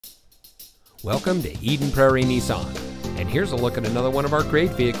Welcome to Eden Prairie Nissan, and here's a look at another one of our great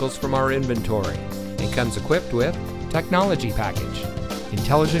vehicles from our inventory. It comes equipped with technology package,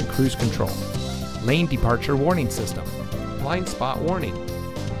 intelligent cruise control, lane departure warning system, blind spot warning,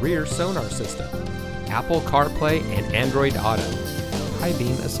 rear sonar system, Apple CarPlay and Android Auto, high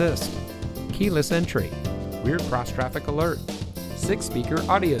beam assist, keyless entry, rear cross traffic alert, 6-speaker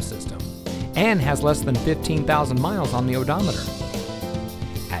audio system, and has less than 15,000 miles on the odometer.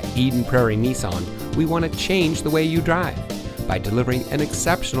 At Eden Prairie Nissan, we want to change the way you drive by delivering an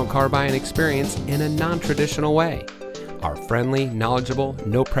exceptional car buying experience in a non-traditional way. Our friendly, knowledgeable,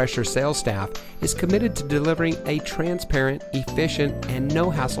 no-pressure sales staff is committed to delivering a transparent, efficient, and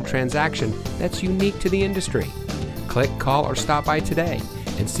no-hassle transaction that's unique to the industry. Click, call, or stop by today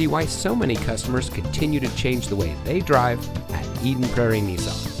and see why so many customers continue to change the way they drive at Eden Prairie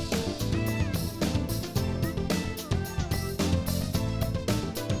Nissan.